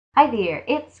Hi there,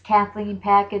 it's Kathleen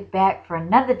Packard back for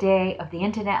another day of the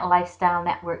Internet Lifestyle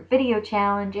Network video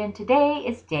challenge, and today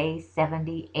is day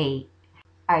 78.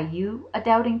 Are you a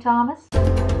doubting Thomas?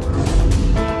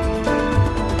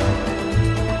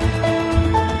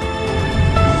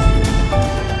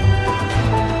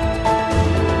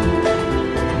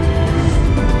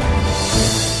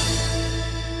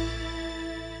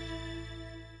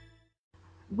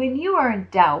 When you are in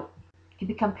doubt, you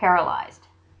become paralyzed.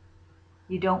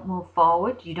 You don't move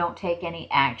forward, you don't take any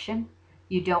action,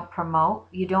 you don't promote,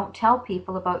 you don't tell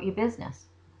people about your business.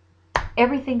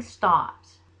 Everything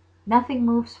stops. Nothing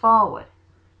moves forward.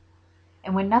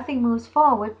 And when nothing moves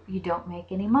forward, you don't make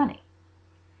any money.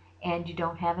 And you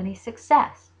don't have any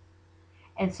success.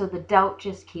 And so the doubt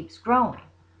just keeps growing.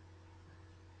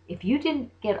 If you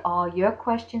didn't get all your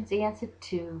questions answered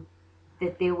to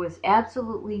that there was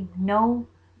absolutely no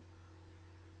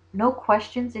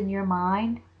questions in your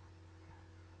mind,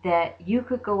 that you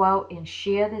could go out and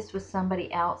share this with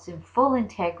somebody else in full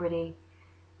integrity,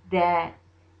 that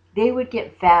they would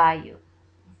get value,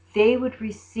 they would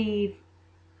receive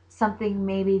something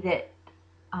maybe that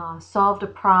solved a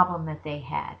problem that they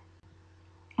had,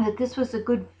 that this was a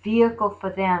good vehicle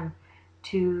for them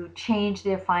to change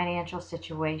their financial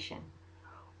situation.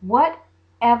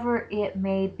 Whatever it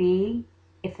may be,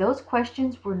 if those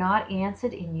questions were not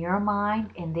answered in your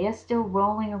mind and they're still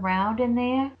rolling around in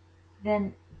there,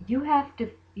 then you have to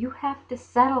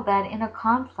settle that inner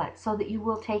conflict so that you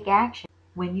will take action.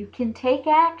 When you can take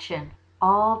action,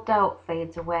 all doubt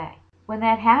fades away. When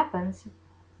that happens,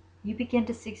 you begin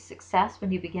to see success.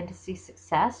 When you begin to see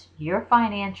success, your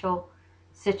financial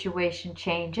situation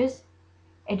changes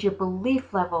and your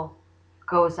belief level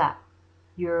goes up.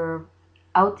 You're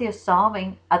out there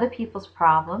solving other people's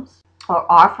problems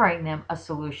or offering them a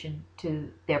solution to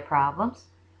their problems.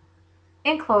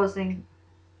 In closing,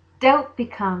 doubt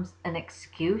becomes an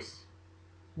excuse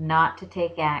not to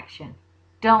take action.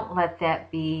 Don't let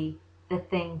that be the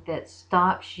thing that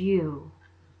stops you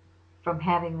from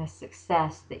having the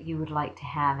success that you would like to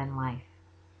have in life.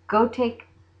 Go take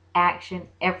action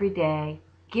every day.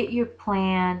 Get your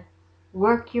plan,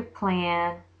 work your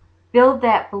plan, build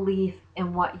that belief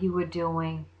in what you are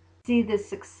doing. See the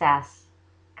success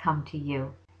come to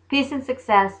you. Peace and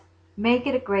success. Make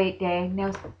it a great day.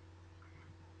 Now,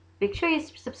 make sure you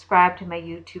subscribe to my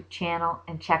YouTube channel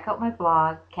and check out my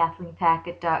blog,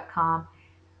 KathleenPackard.com.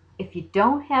 If you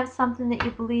don't have something that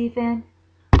you believe in,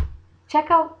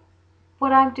 check out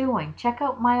what I'm doing. Check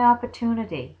out my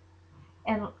opportunity.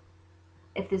 And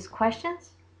if there's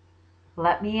questions,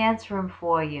 let me answer them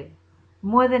for you.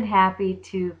 More than happy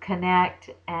to connect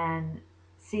and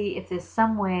see if there's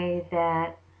some way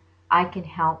that I can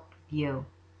help you.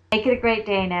 Make it a great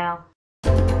day now.